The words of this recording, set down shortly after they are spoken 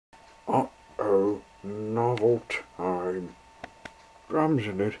Uh-oh, novel time. Drums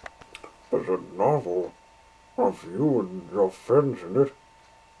in it. There's a novel of you and your friends in it.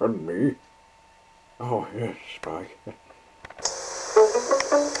 And me. Oh, yes, Spike.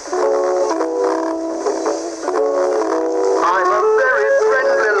 I'm a very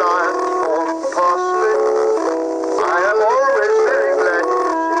friendly lion called Parsley. I am always very glad to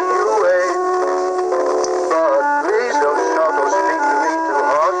see you wave. But please don't shout or speak to me too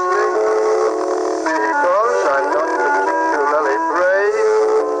harshly, because I'm not particularly brave.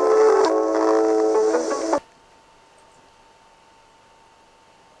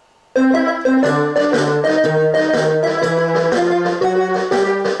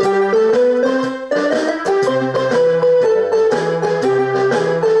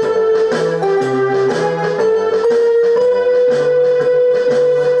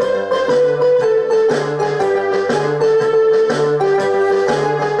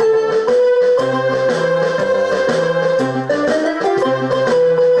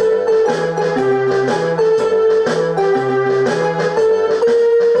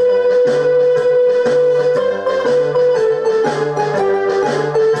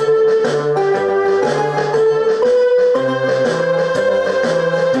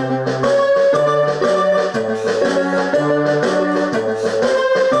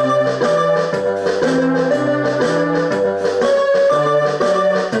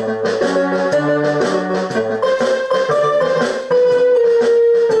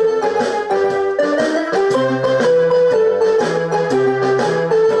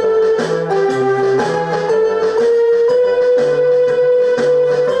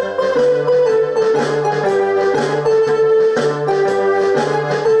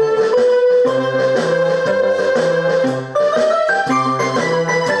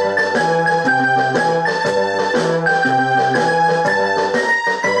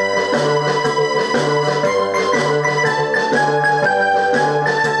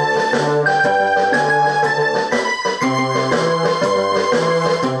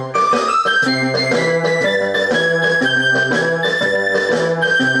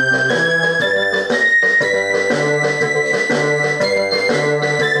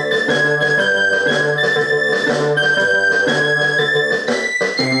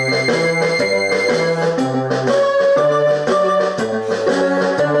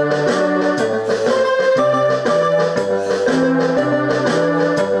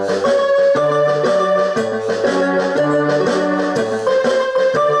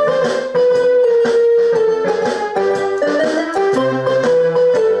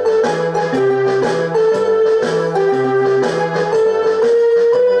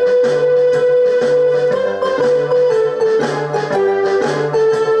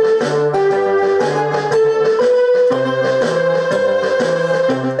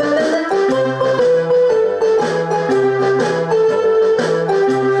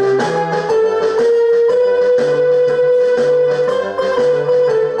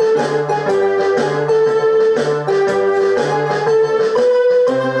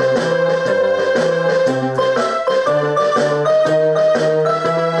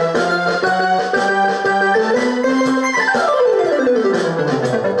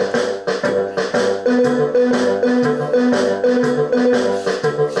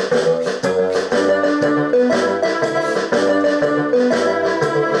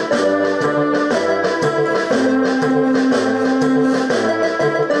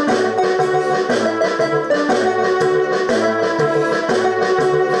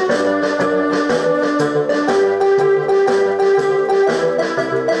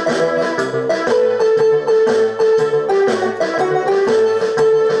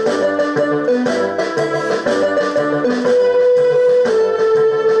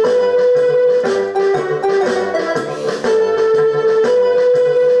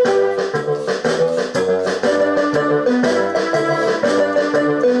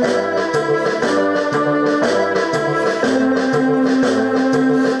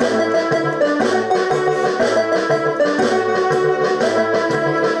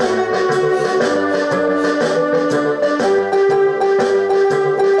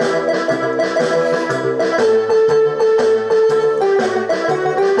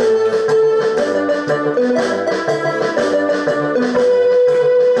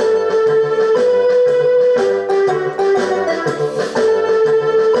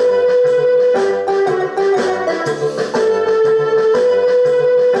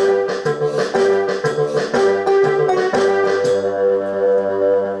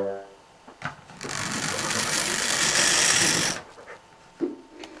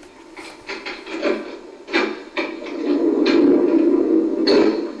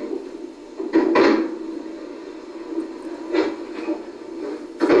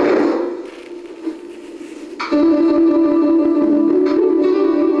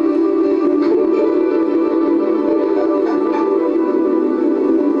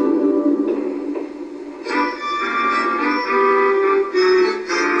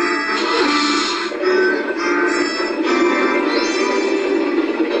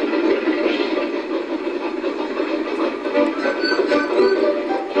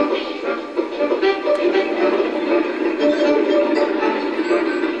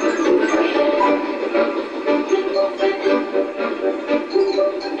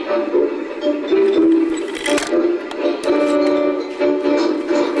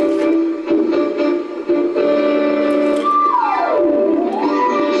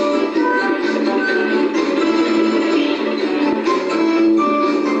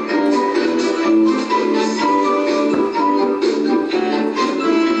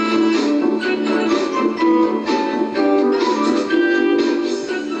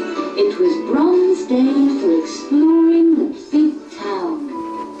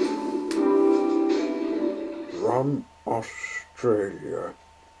 Australia,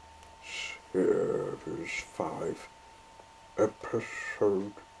 Series 5,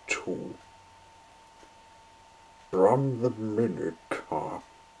 Episode 2, Brum the Minute Car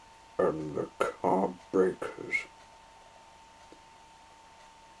and the Car Breakers,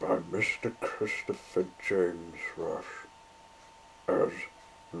 by Mr. Christopher James Rush, as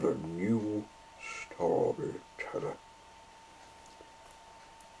the new storyteller.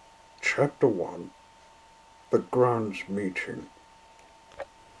 Chapter 1, The Grand's Meeting.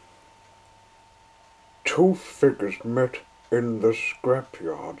 Two figures met in the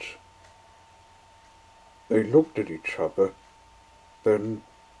scrapyards. They looked at each other, then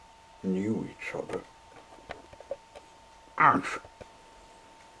knew each other. Ash!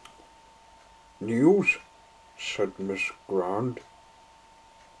 News, said Miss Grand.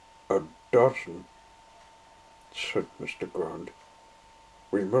 A dozen, said Mr. Grand.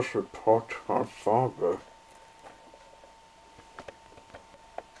 We must report our father.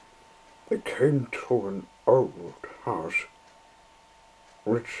 They came to an old house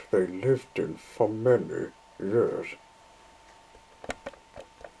which they lived in for many years.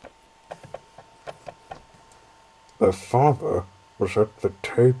 Their father was at the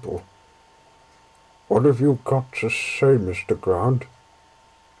table. What have you got to say, Mr. Grand?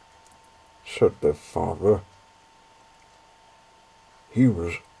 Said their father. He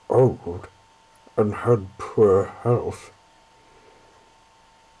was old and had poor health.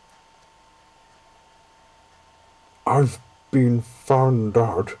 I've been found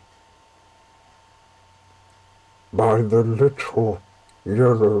out by the little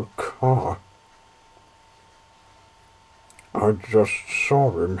yellow car. I just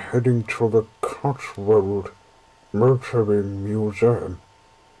saw him heading to the Cotswold Motoring Museum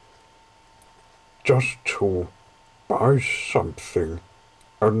just to buy something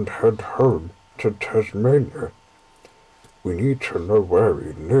and head home to Tasmania. We need to know where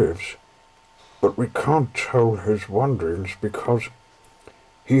he lives, but we can't tell his wanderings because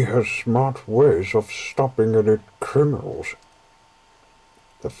he has smart ways of stopping any criminals.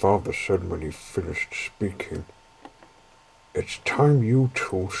 The father said when he finished speaking, "It's time you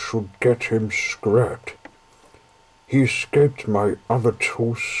two should get him scrapped. He escaped my other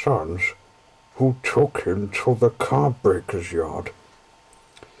two sons, who took him to the car breaker's yard.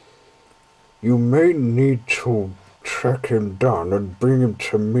 You may need to track him down and bring him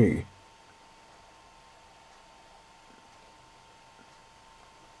to me.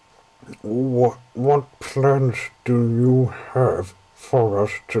 What plans do you have for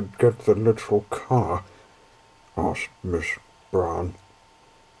us to get the little car?" asked Miss Brown.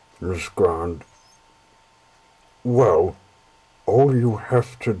 Miss Grand. Well, all you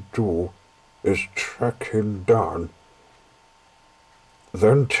have to do is track him down,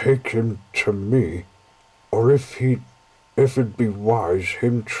 then take him to me, or if it be wise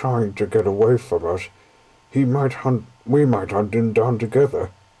him trying to get away from us, we might hunt him down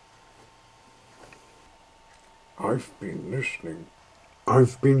together. I've been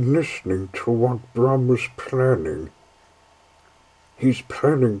listening to what Brum was planning. He's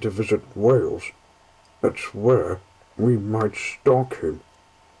planning to visit Wales. That's where we might stalk him.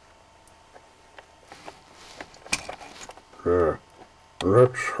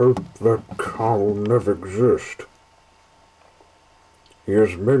 Let's hope that car will never exist. He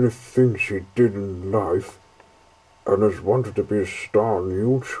has many things he did in life and has wanted to be a star on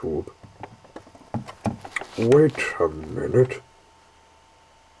YouTube. Wait a minute.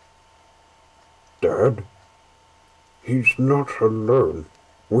 Dad, he's not alone.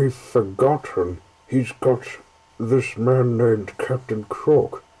 We've forgotten he's got this man named Captain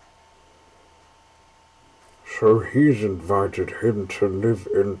Crook. So he's invited him to live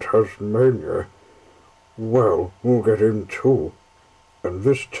in Tasmania. Well, we'll get him too. And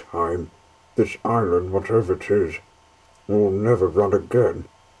this time, this island, whatever it is, will never run again.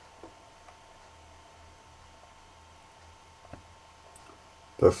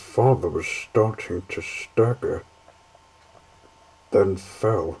 The father was starting to stagger, then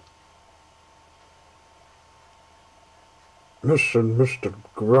fell. Miss and Mr.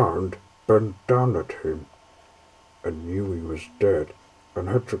 Grand bent down at him and knew he was dead and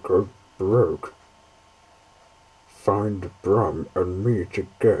had to go broke. Find Brum and me to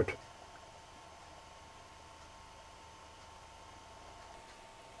get.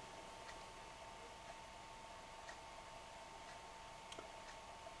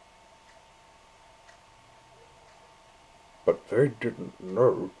 But they didn't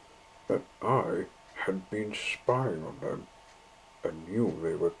know that I had been spying on them and knew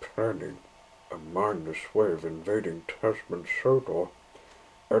they were planning a mindless way of invading Tasman Sodor,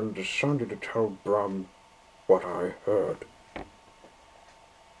 and decided to tell Brum what I heard.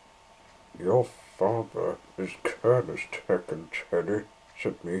 Your father is careless, Tech and Teddy,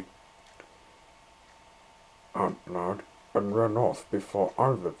 said me, out loud, and ran off before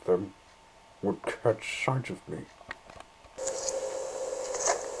either of them would catch sight of me.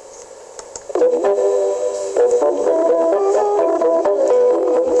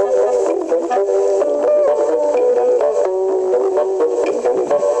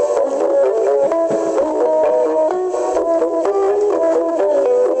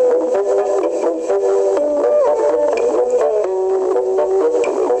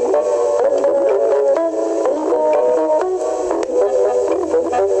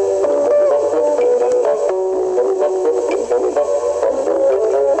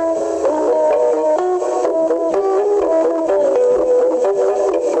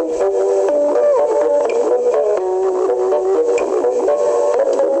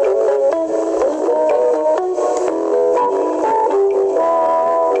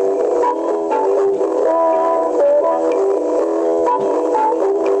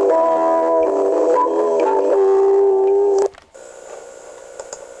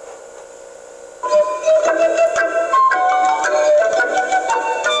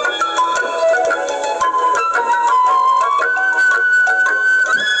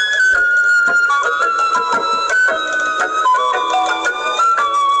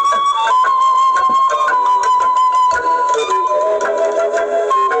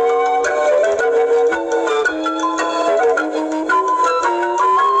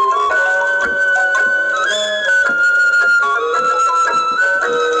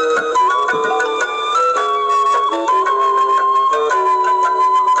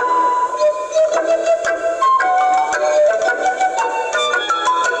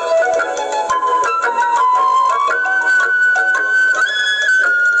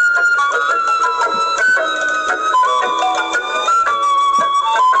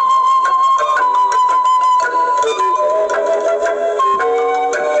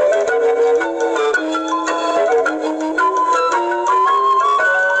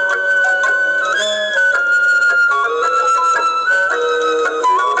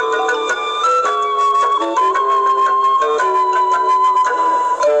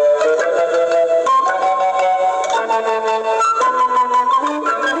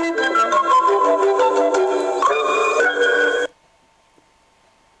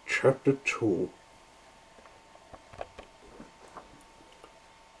 Chapter 2.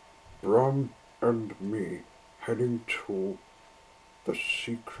 Brum and me heading to the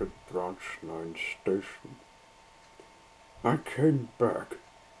secret branch line station. I came back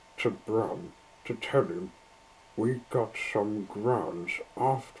to Brum to tell him we got some grounds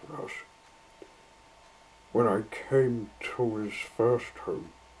after us. When I came to his first home,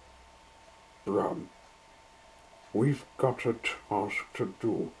 Brum, we've got a task to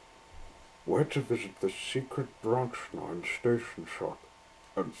do. We're to visit the secret branch line station shop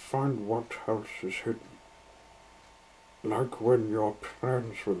and find what else is hidden. Like when your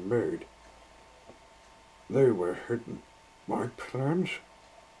plans were made, they were hidden. My plans?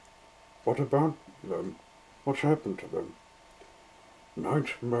 What about them? What's happened to them?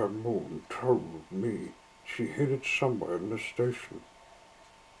 Nightmare Moon told me she hid it somewhere in the station.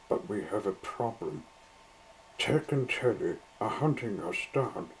 But we have a problem. Tech and Teddy are hunting us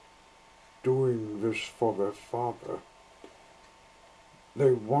down, doing this for their father.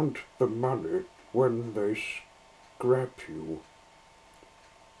 They want the money when they scrap you,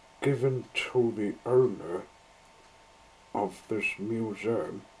 given to the owner of this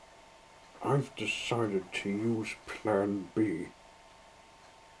museum. I've decided to use Plan B.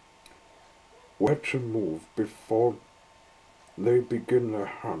 Where to move before they begin their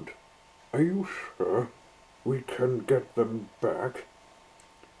hunt. Are you sure we can get them back?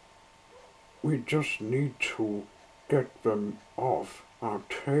 We just need to get them off our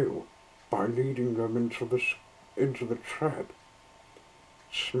tail by leading them into the trap.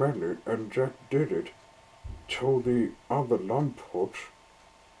 Smelly and Jack did it to the other lumputs.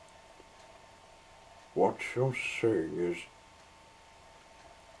 What you're saying is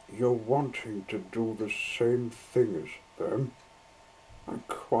you're wanting to do the same thing as them? I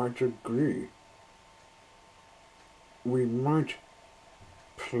quite agree. We might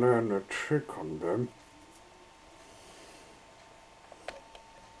plan a trick on them.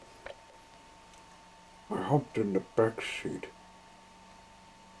 I hopped in the back seat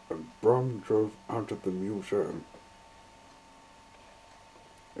and Brum drove out of the museum.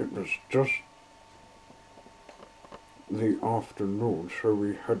 It was just the afternoon, so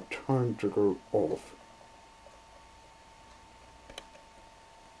we had time to go off.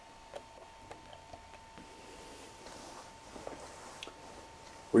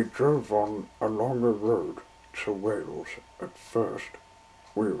 We drove on along a road to Wales. At first,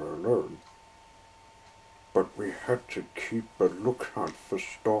 we were alone, but we had to keep a lookout for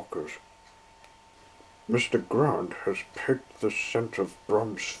stalkers. Mr. Grant has picked the scent of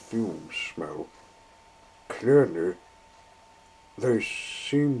Brum's fume smell. Clearly, they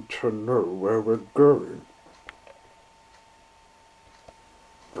seem to know where we're going.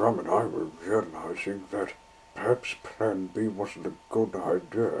 Brum and I were realizing that perhaps Plan B wasn't a good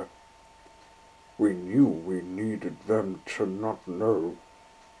idea. We knew we needed them to not know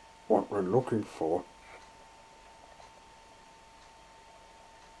what we're looking for.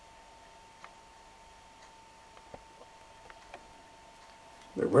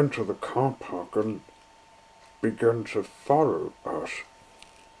 They went to the car park and began to follow us.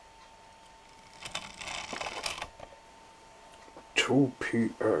 2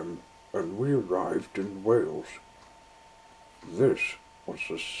 p.m. and we arrived in Wales. This was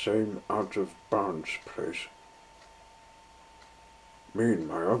the same out-of-bounds place. Me and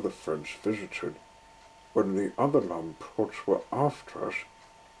my other friends visited. When the other lamports were after us,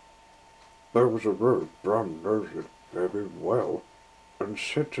 there was a road. Brum knows it very well, and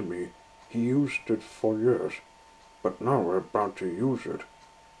said to me he used it for years, but now we're about to use it.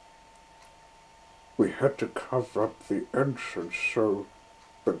 We had to cover up the entrance so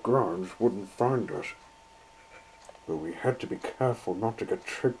the grounds wouldn't find us. But we had to be careful not to get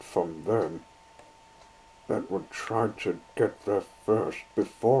tricked from them that would try to get there first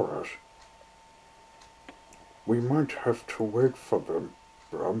before us. We might have to wait for them,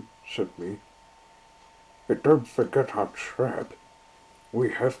 Brum, said me. But don't forget our trap.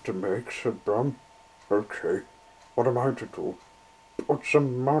 We have to make, said Brum. Okay, what am I to do? Put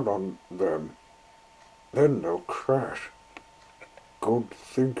some mud on them. Then they'll crash. Good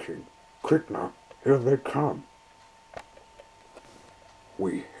thinking. Quick now, here they come.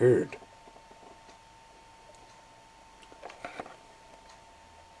 We hid.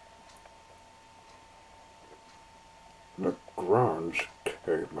 The grounds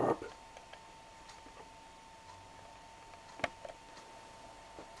came up.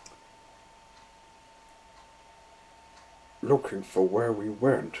 Looking for where we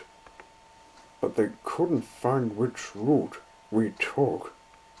went, but they couldn't find which route we took.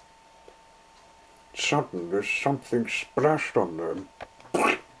 Suddenly something splashed on them.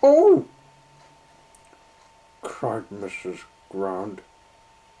 Oh! Cried Mrs. Grant.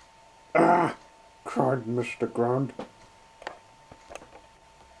 Ah! Cried Mr. Grant.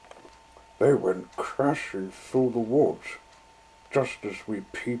 They went crashing through the woods, just as we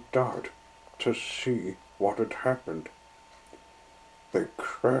peeped out to see what had happened. They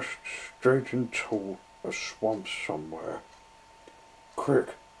crashed straight into a swamp somewhere.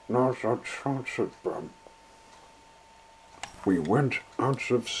 Quick, now's our chance, said Brum. We went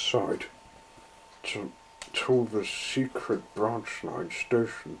out of sight to the secret branch line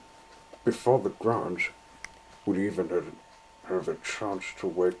station before the grounds would even have a chance to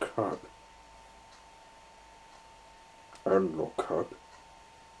wake up and look up.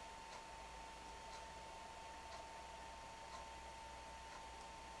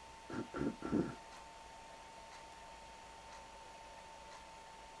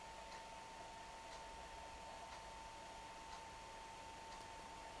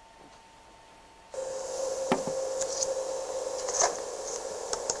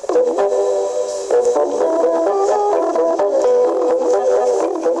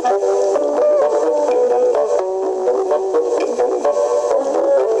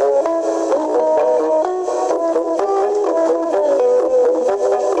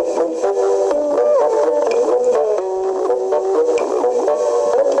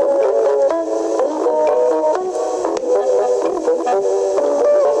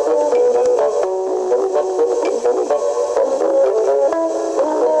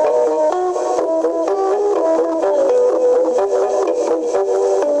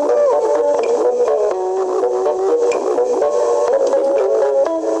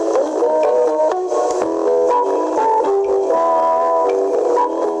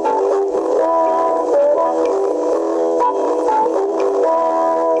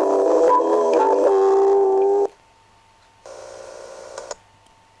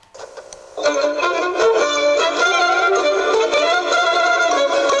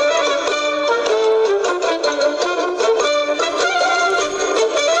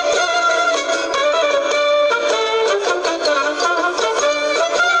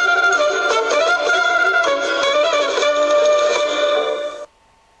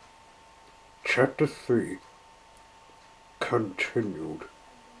 Chapter 3 continued.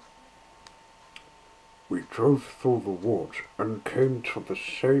 We drove through the woods and came to the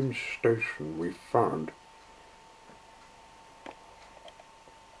same station we found.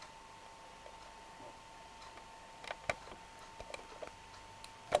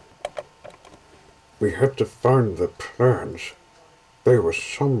 We had to find the plans. They were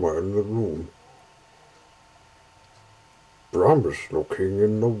somewhere in the room. Brum was looking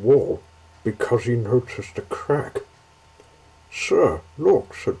in the wall because he noticed a crack. "Sir,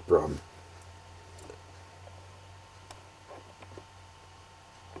 look," said Brum.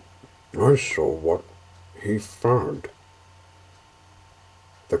 I saw what he found.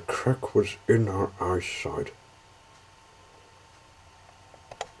 The crack was in our eyesight.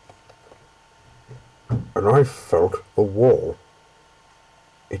 And I felt the wall.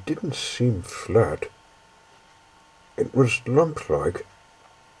 It didn't seem flat. It was lump-like.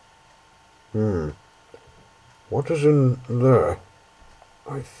 What is in there?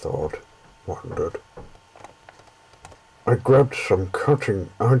 I wondered. I grabbed some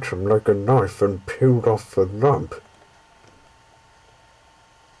cutting item like a knife and peeled off the lump.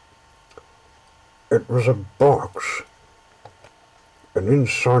 It was a box, and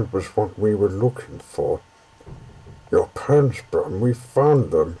inside was what we were looking for. Your plans, Brum, we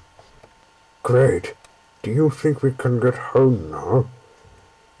found them. Great. Do you think we can get home now?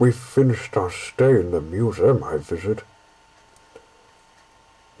 We've finished our stay in the museum I visit.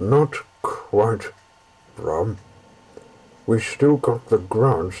 Not quite, Brum. We still got the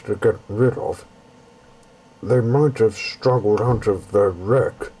grounds to get rid of. They might have struggled out of their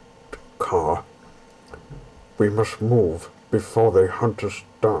wrecked car. We must move before they hunt us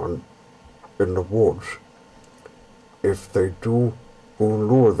down in the woods. If they do, we'll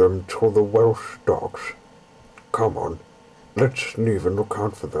lure them to the Welsh docks. Come on, let's leave and look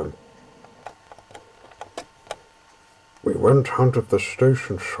out for them. We went out of the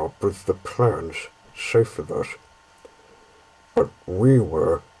station shop with the plans, safe with us. But we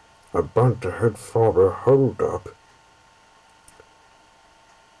were about to head for a hold-up.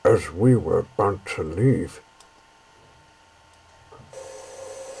 As we were about to leave,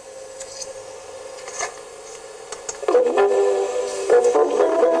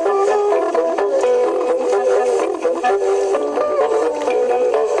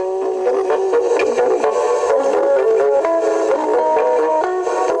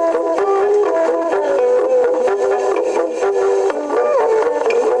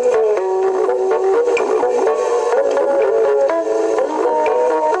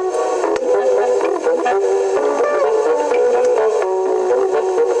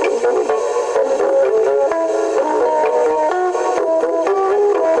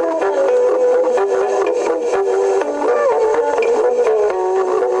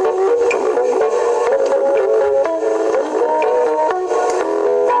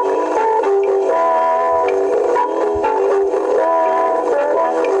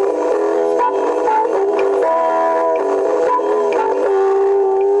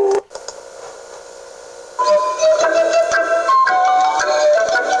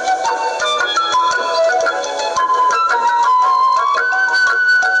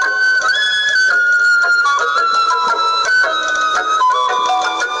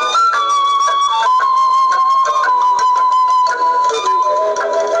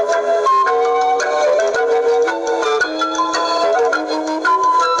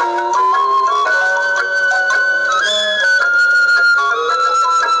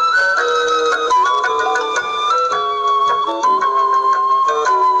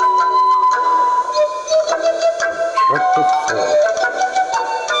 Chapter 4.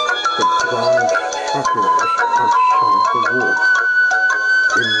 The Grand Happiness Outside the Woods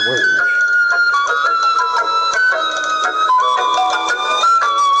in Wales.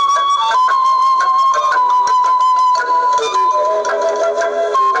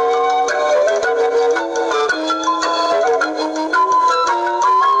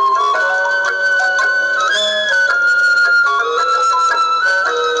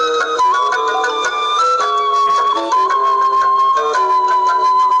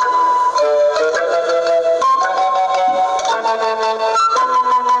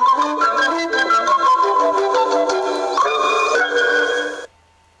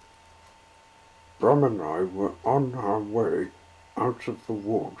 Brum and I were on our way out of the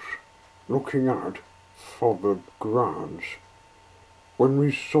woods, looking out for the grounds, when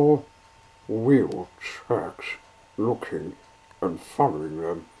we saw wheel tracks. Looking and following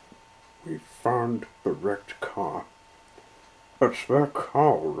them, we found the wrecked car. It's their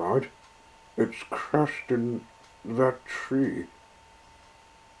car, all right. It's crashed in that tree.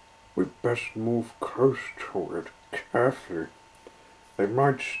 We'd best move close to it, carefully. They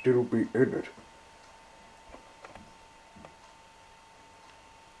might still be in it.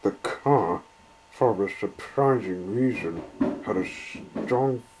 car, for a surprising reason, had a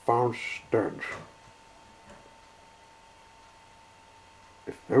strong foul stench.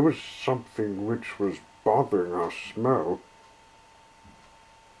 If there was something which was bothering our smell,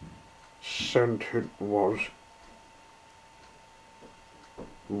 scent it was.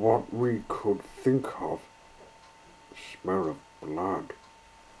 What we could think of, the smell of blood.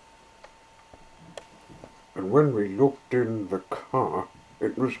 And when we looked in the car,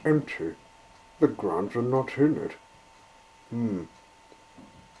 it was empty. The grounds were not in it.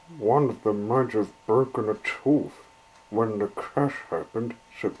 One of them might have broken a tooth when the crash happened,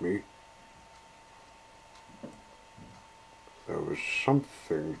 said me. There was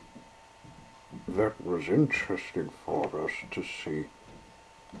something that was interesting for us to see.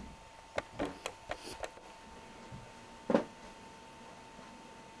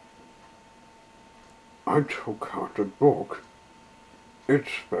 I took out a book. It's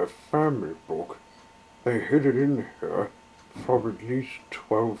their family book. They hid it in here for at least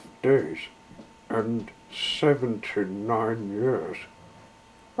 12 days and 79 years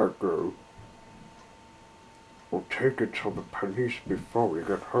ago. We'll take it to the police before we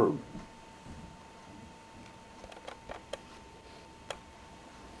get home.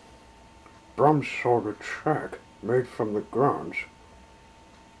 Brum saw a track made from the grounds.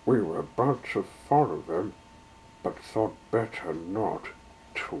 We were about to follow them, but thought better not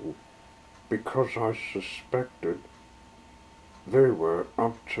to, because I suspected they were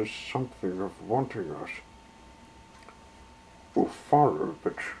up to something of wanting us. We'll follow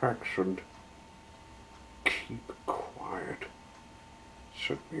the tracks and keep quiet,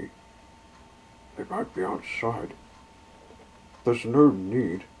 said me. They might be outside. There's no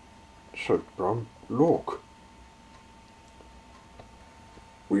need, said Brum. Look.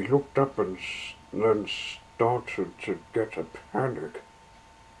 We looked up and then started to get a panic.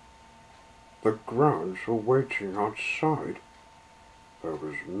 The grounds were waiting outside. There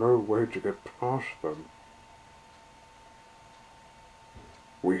was no way to get past them.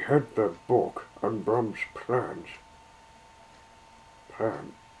 We had their book and Brum's plan.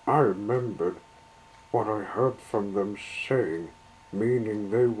 I remembered what I heard from them saying,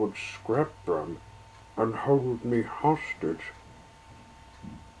 meaning they would scrap Brum and hold me hostage.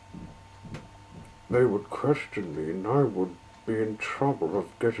 They would question me and I would be in trouble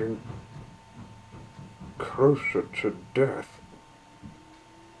of getting closer to death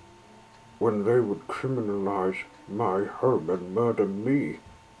when they would criminalize my home and murder me.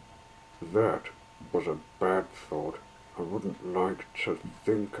 That was a bad thought I wouldn't like to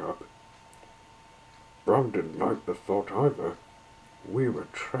think up. Brum didn't like the thought either. We were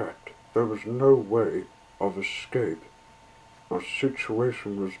trapped. There was no way of escape. Our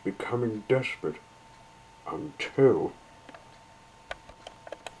situation was becoming desperate until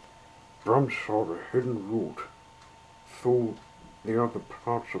Brum saw a hidden route through the other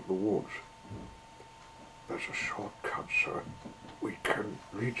parts of the woods. There's a shortcut, sir. We can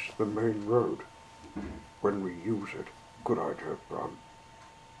reach the main road when we use it. Good idea, Brum.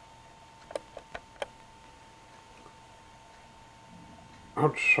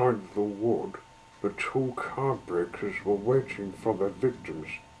 Outside the wood, the two car breakers were waiting for their victims.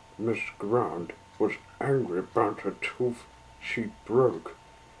 Miss Grant was angry about her tooth she broke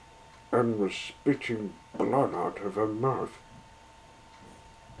and was spitting blood out of her mouth.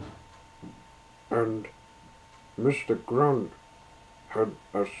 And Mr. Grant had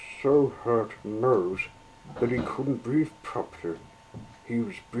a so hurt nose that he couldn't breathe properly. He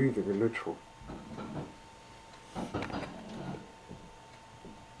was breathing a little.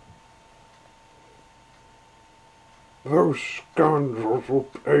 Those scoundrels will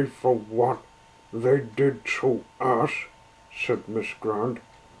pay for what they did to us, said Miss Grant.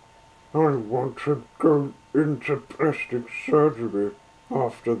 I want to go into plastic surgery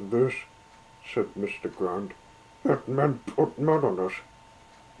after this, said Mr. Grant. That man put mud on us.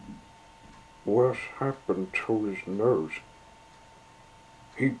 Worse happened to his nose.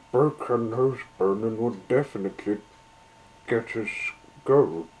 He broke a nose bone and would definitely get his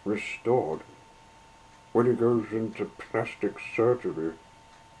skull restored when he goes into plastic surgery.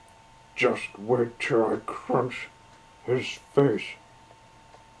 Just wait till I crunch his face.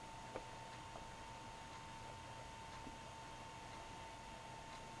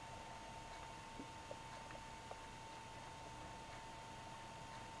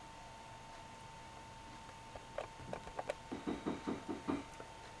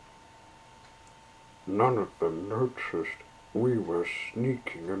 None of them noticed we were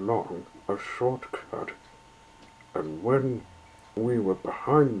sneaking along a shortcut, and when we were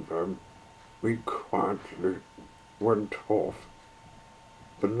behind them, we quietly went off.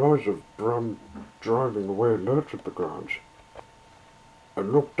 The noise of Brum driving away alerted the grounds,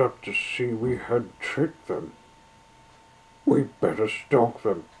 and looked up to see we had tricked them. "We better stalk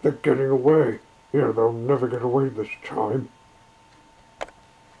them. They're getting away. Here, they'll never get away this time."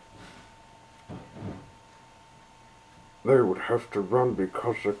 They would have to run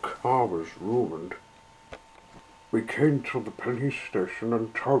because the car was ruined. We came to the police station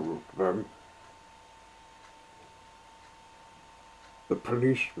and told them. The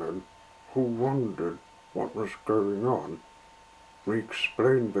policemen, who wondered what was going on,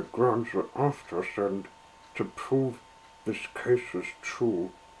 re-explained the grounds were after us, and to prove this case was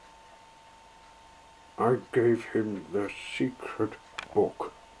true, I gave him their secret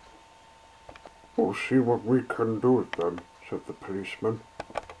book. "We'll see what we can do with them," said the policeman.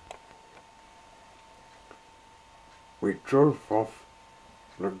 We drove off,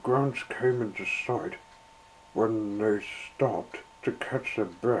 and the grounds came into sight. When they stopped to catch their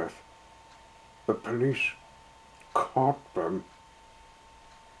breath, the police caught them.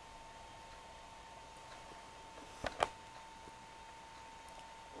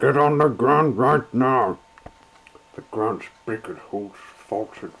 "Get on the ground right now!" The grounds bickered whose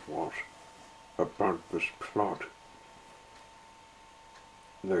fault it was about this plot.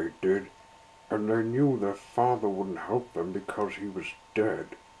 They did, and they knew their father wouldn't help them because he was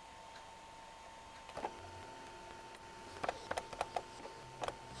dead.